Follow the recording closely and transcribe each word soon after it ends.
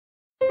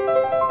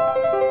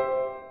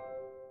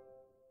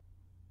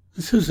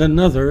This is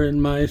another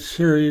in my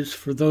series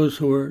for those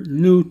who are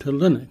new to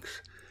Linux.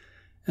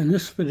 In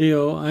this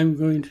video, I'm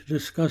going to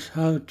discuss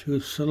how to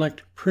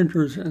select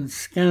printers and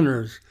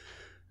scanners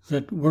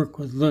that work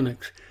with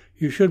Linux.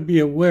 You should be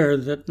aware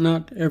that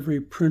not every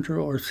printer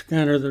or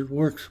scanner that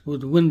works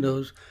with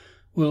Windows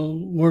will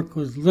work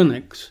with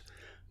Linux,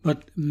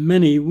 but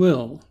many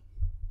will.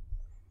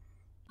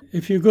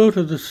 If you go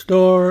to the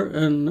store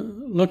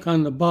and look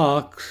on the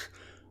box,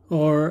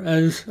 or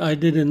as I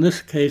did in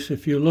this case,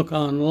 if you look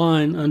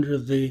online under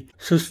the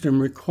system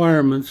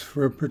requirements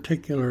for a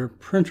particular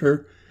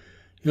printer,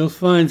 you'll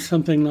find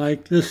something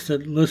like this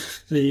that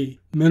lists the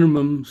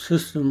minimum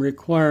system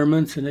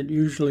requirements, and it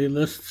usually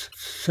lists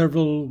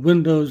several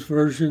Windows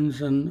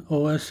versions and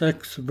OS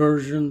X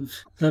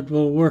versions that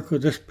will work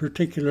with this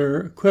particular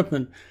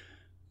equipment.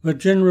 But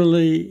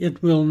generally,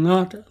 it will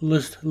not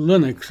list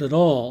Linux at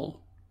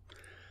all.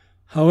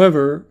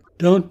 However,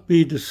 don't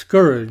be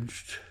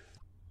discouraged.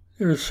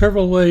 There are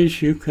several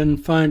ways you can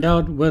find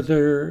out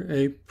whether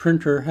a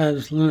printer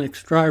has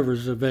Linux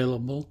drivers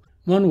available.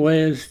 One way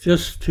is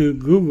just to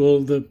Google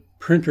the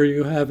printer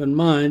you have in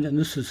mind, and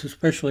this is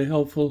especially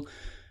helpful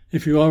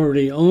if you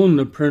already own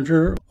the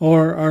printer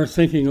or are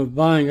thinking of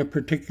buying a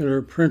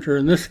particular printer.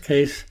 In this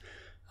case,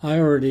 I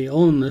already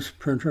own this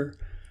printer.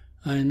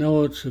 I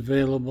know it's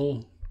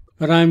available,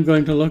 but I'm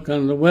going to look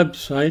on the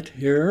website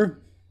here,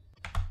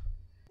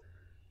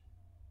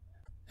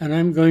 and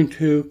I'm going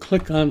to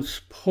click on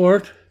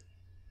Support.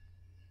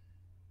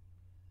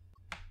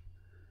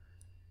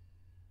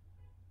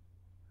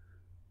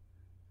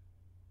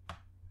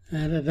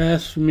 And it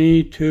asks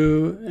me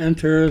to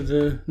enter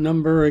the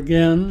number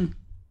again.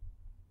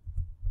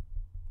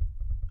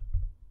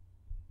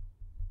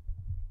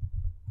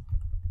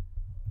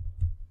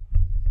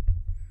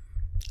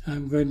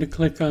 I'm going to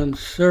click on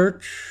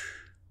Search.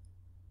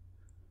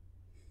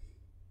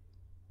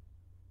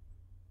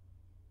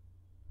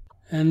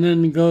 And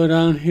then go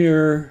down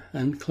here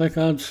and click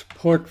on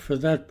Support for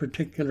that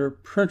particular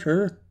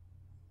printer.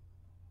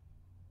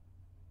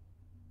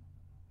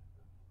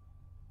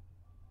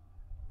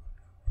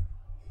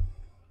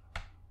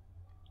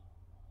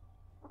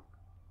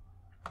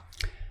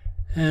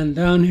 And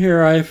down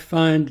here I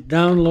find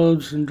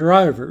downloads and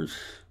drivers.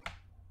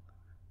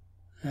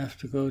 I have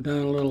to go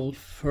down a little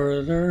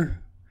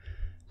further.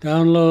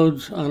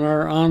 Downloads on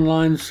our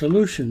Online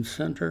Solutions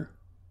Center.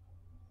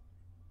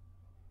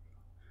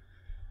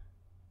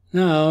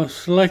 Now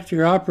select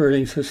your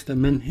operating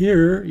system, and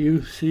here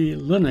you see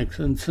Linux,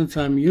 and since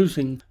I'm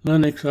using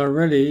Linux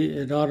already,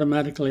 it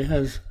automatically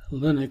has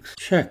Linux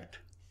checked.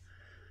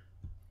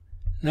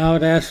 Now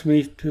it asks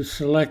me to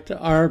select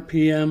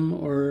RPM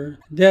or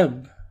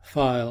deb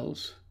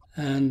files,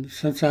 and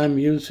since I'm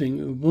using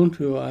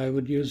Ubuntu, I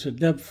would use a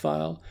deb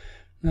file.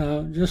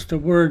 Now, just a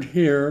word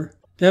here,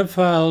 deb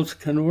files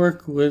can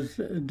work with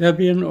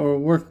Debian or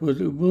work with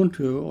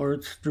Ubuntu or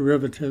its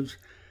derivatives,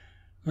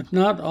 but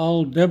not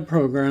all deb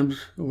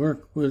programs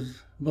work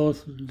with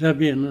both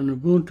Debian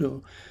and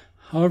Ubuntu.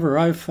 However,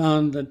 I've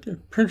found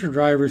that printer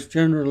drivers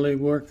generally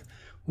work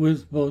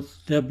with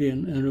both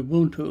Debian and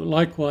Ubuntu.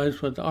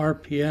 Likewise with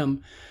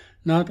RPM,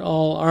 not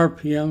all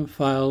RPM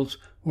files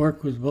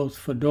work with both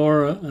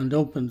Fedora and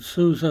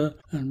OpenSUSE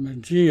and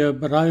Mageia,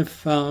 but I've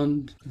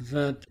found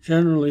that,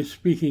 generally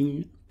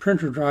speaking,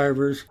 printer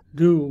drivers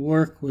do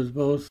work with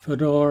both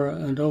Fedora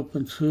and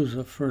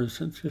OpenSUSE, for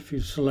instance, if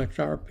you select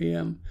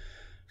RPM.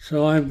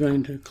 So I'm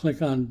going to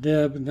click on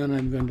deb, and then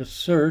I'm going to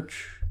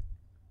search.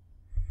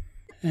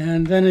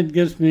 And then it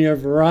gives me a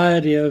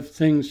variety of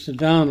things to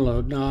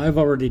download. Now, I've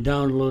already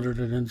downloaded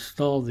and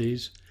installed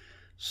these,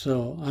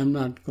 so I'm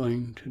not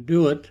going to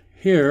do it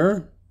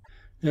here.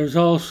 There's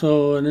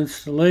also an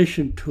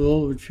installation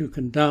tool which you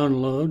can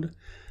download.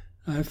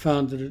 I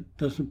found that it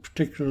doesn't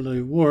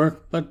particularly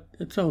work, but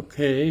it's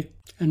okay.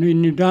 And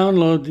when you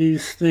download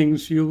these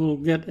things, you will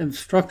get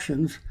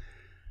instructions,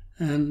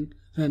 and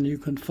then you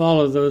can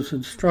follow those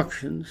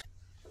instructions.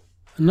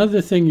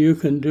 Another thing you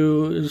can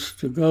do is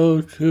to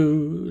go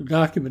to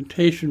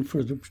documentation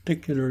for the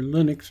particular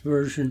Linux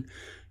version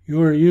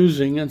you're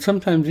using, and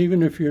sometimes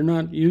even if you're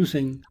not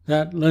using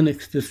that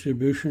Linux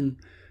distribution,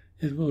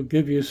 it will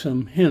give you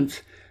some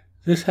hints.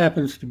 This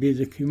happens to be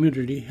the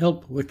Community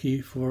Help Wiki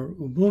for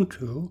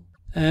Ubuntu.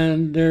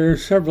 And there are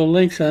several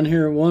links on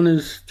here. One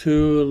is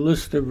to a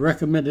list of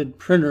recommended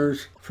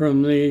printers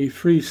from the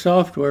Free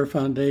Software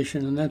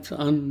Foundation, and that's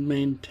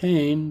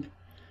unmaintained.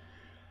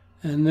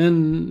 And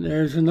then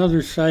there's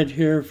another site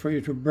here for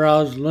you to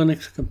browse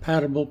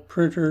Linux-compatible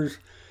printers,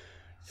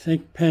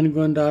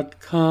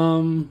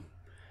 thinkpenguin.com,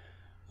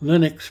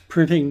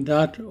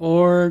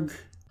 linuxprinting.org.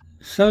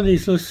 Some of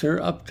these lists are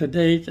up to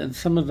date and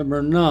some of them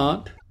are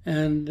not.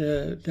 And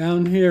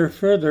down here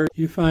further,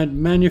 you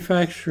find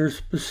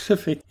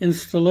manufacturer-specific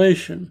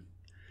installation.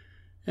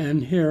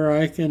 And here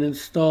I can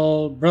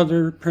install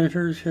Brother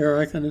printers. Here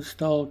I can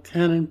install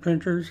Canon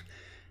printers,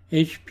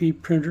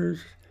 HP printers,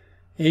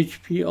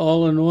 HP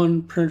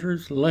all-in-one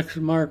printers,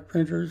 Lexmark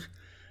printers,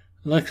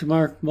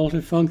 Lexmark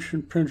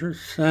multifunction printers,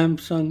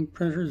 Samsung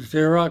printers,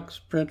 Xerox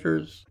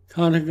printers,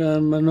 Konica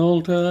and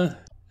Minolta,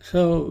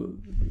 So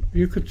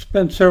you could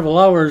spend several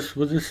hours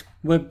with this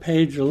web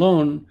page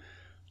alone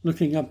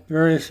looking up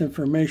various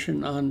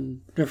information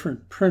on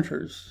different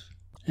printers.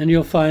 And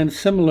you'll find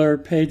similar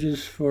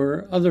pages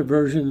for other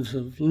versions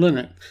of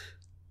Linux.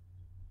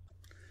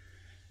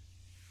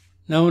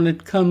 Now when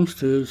it comes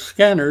to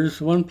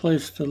scanners, one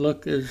place to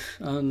look is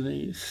on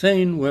the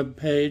Sane web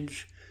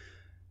page,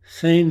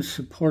 Sane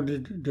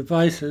supported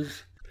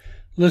devices,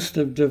 list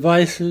of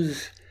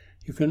devices.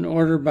 You can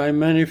order by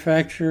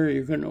manufacturer,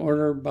 you can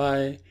order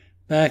by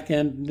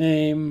back-end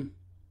name.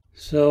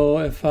 So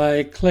if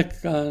I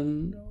click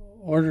on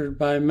ordered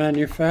by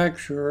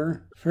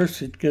manufacturer,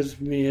 first it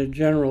gives me a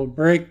general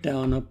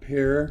breakdown up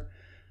here.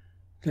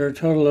 There are a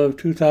total of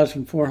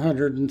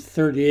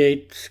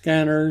 2,438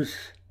 scanners.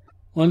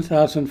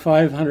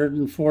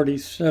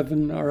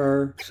 1,547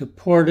 are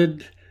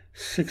supported,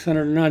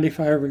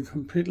 695 are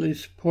completely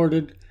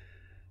supported,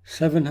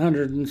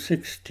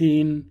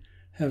 716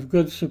 have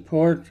good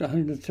support,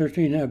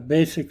 113 have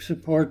basic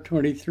support,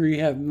 23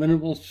 have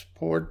minimal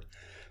support,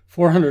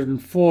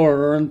 404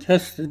 are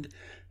untested,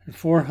 and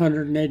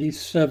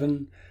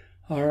 487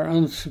 are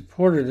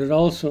unsupported. It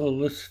also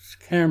lists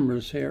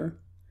cameras here.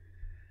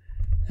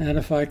 And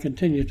if I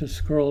continue to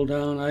scroll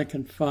down, I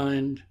can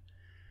find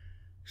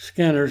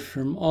scanners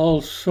from all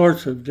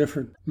sorts of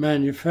different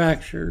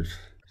manufacturers.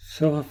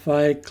 So if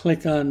I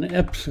click on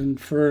Epson,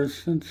 for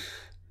instance,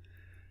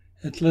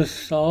 it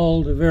lists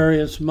all the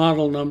various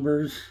model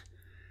numbers,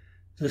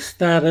 the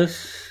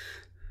status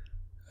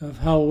of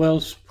how well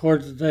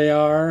supported they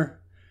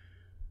are,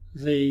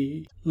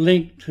 the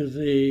link to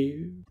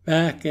the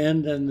back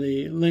end and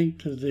the link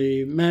to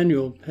the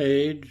manual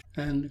page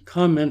and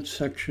comment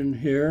section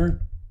here.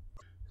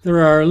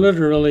 There are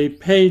literally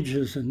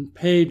pages and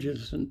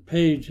pages and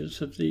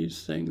pages of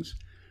these things.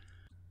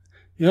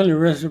 The only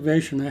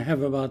reservation I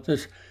have about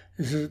this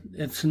is that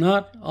it's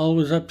not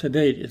always up to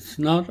date. It's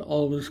not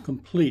always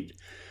complete.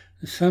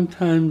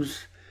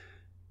 Sometimes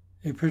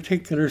a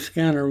particular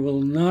scanner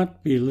will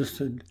not be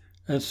listed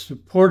as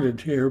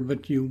supported here,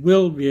 but you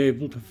will be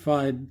able to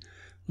find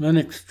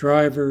Linux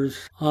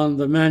drivers on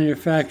the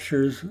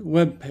manufacturer's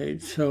web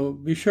page. So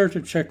be sure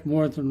to check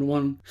more than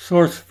one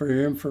source for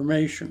your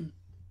information.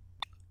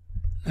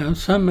 Now,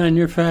 some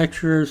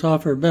manufacturers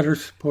offer better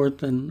support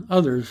than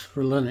others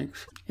for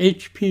Linux.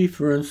 HP,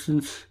 for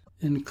instance,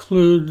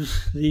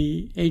 includes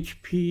the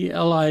HP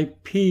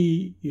LIP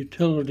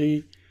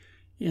utility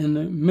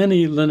in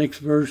many Linux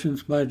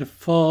versions by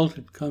default.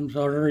 It comes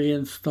already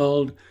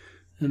installed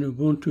in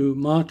Ubuntu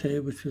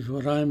Mate, which is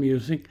what I'm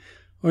using,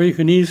 or you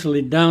can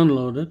easily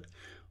download it,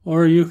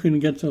 or you can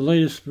get the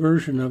latest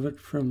version of it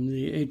from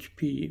the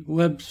HP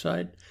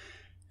website.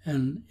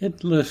 And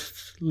it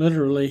lists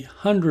literally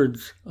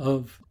hundreds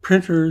of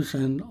printers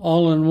and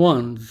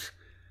all-in-ones.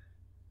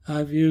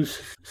 I've used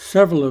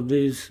several of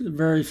these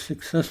very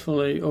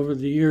successfully over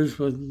the years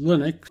with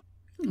Linux.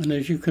 And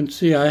as you can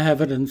see, I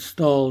have it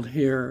installed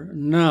here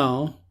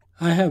now.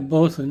 I have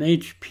both an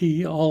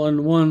HP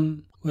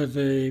all-in-one with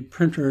a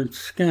printer and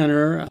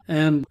scanner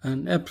and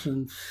an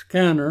Epson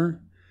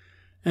scanner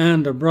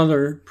and a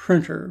Brother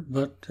printer,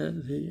 but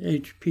the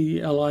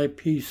HP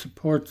LIP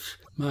supports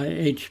my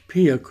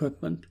HP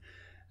equipment.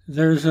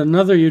 There's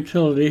another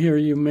utility here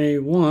you may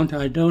want.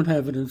 I don't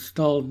have it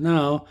installed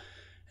now,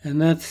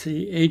 and that's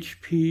the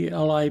HP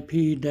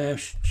LIP-GUI.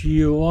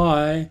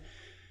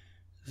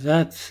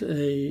 That's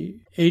a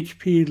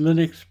HP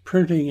Linux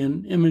printing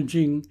and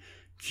imaging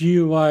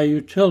GUI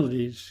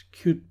utilities,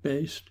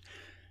 Qt-based,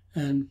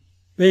 and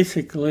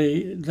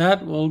basically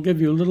that will give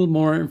you a little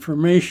more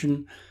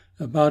information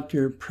about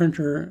your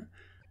printer.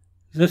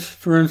 This,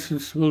 for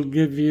instance, will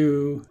give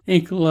you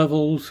ink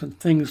levels and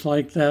things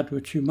like that,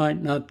 which you might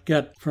not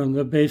get from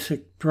the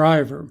basic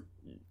driver.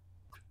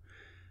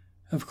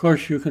 Of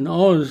course, you can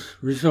always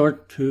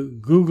resort to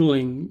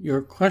Googling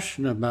your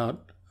question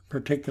about a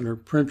particular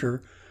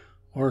printer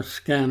or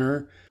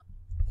scanner,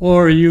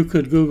 or you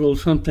could Google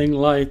something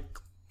like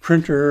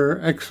printer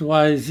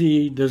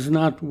XYZ does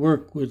not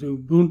work with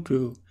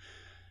Ubuntu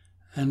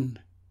and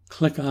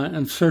click on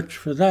and search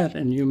for that,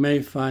 and you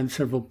may find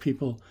several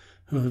people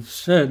who have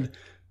said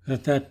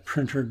that that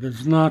printer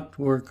does not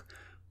work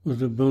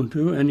with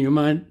Ubuntu, and you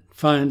might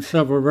find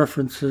several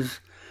references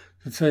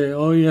that say,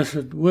 oh yes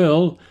it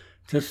will,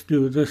 just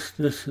do this,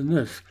 this, and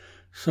this.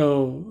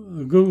 So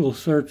a Google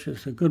search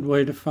is a good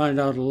way to find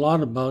out a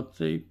lot about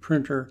the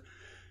printer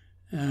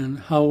and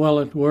how well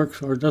it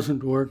works or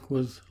doesn't work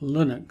with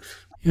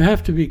Linux. You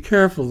have to be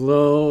careful,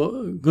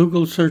 though.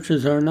 Google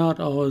searches are not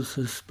always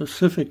as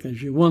specific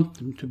as you want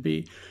them to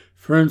be.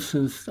 For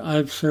instance,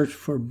 I've searched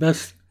for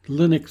best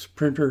Linux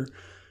printer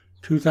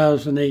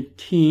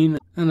 2018,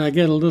 and I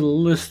get a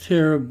little list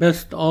here of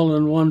best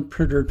all-in-one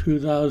printer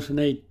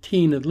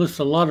 2018. It lists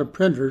a lot of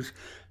printers.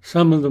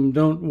 Some of them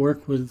don't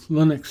work with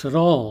Linux at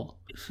all.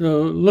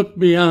 So look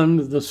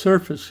beyond the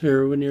surface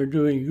here when you're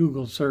doing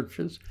Google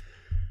searches.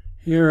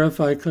 Here,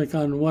 if I click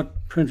on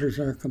what printers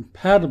are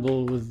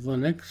compatible with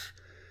Linux,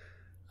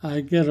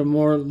 I get a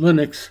more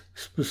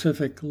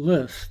Linux-specific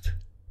list.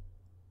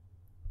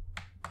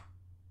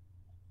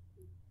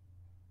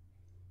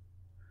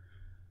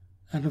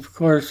 And of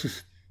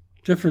course,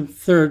 different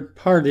third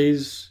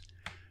parties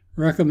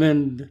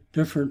recommend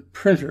different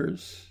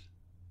printers.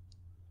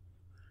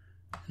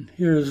 And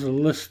here's a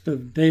list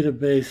of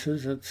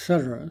databases,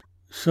 etc.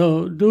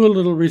 So do a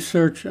little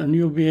research and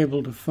you'll be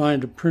able to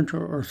find a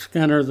printer or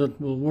scanner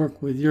that will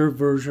work with your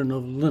version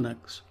of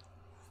Linux.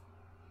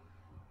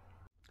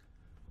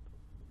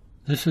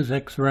 This is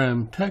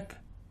XRAM Tech.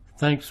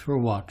 Thanks for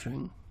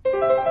watching.